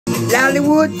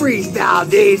Lollywood freestyle,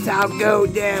 this I'll go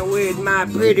down with my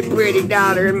pretty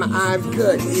daughter in my arms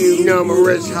cut. You know my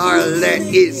wrist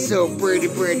Harlette is so pretty,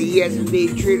 yes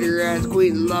indeed, treat her as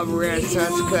queen, love her as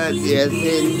such, cause yes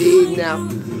indeed now,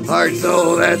 heart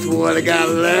soul, that's what I got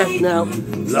left now.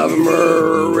 Love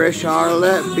her wrist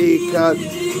Harlette because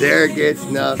there gets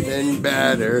nothing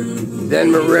better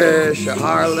than Marisha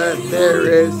Harlette. There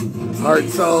is heart,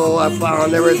 soul, I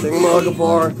found everything I'm looking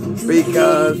for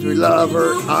because we love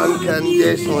her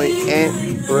unconditionally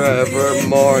and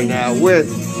forevermore. Now with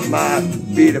my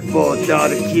beautiful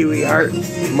daughter Kiwi heart,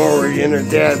 Maury and her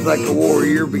dad's like a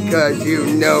warrior because you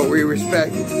know we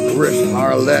respect Marisha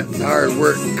Harlette's hard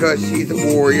work because she's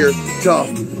a warrior, tough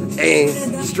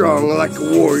and strong like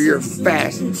a warrior,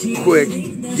 fast, quick,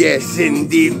 yes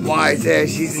indeed, wise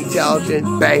as she's intelligent,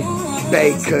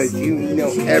 cause you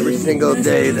know every single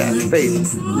day that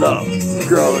faith, love,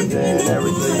 grows in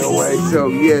every single way. So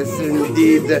yes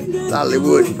indeed, the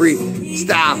Lollywood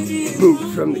freestyle,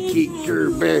 boots from the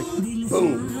Keeker Bear,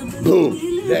 boom,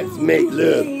 boom, let's make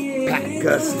love,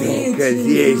 Pakistan, cause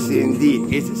yes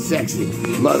indeed, it's a sexy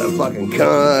motherfucking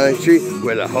country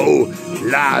with a whole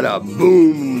lot of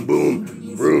boom,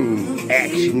 boom, room,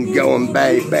 action going,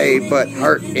 baby, but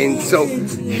heart and soul,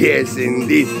 yes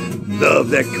indeed. Love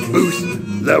that caboose,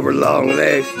 love her long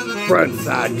legs, front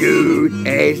side good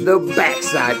as the back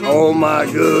side. Oh my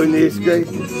goodness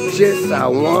gracious, I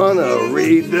wanna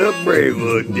read the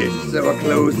Bravewood dish. So I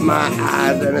close my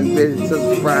eyes and I'm busy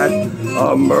so surprised.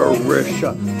 Oh,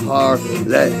 Marisha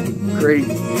Harlette,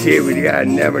 creativity I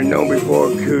never known before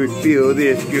could feel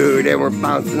this good. And we're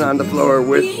bouncing on the floor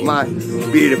with my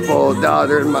beautiful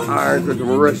daughter in my arms with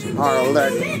Marisha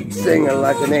Harlette, singing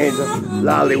like an angel.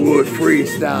 Lollywood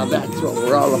freestyle, that's what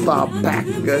we're all about.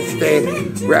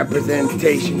 Pakistan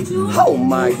representation. Oh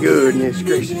my goodness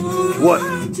gracious, what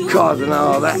causing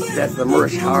all that? That's the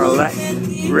Marisha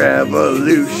Harlette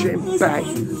revolution.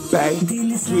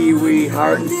 Bang, Kiwi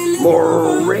heart,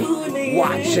 Maury,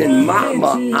 watching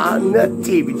mama on the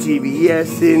TV.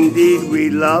 Yes indeed, we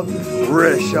love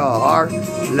Marisha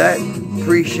Harlette.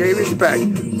 Appreciate, respect,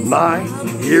 my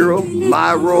hero,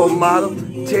 my role model.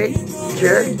 Take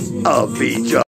care of each other.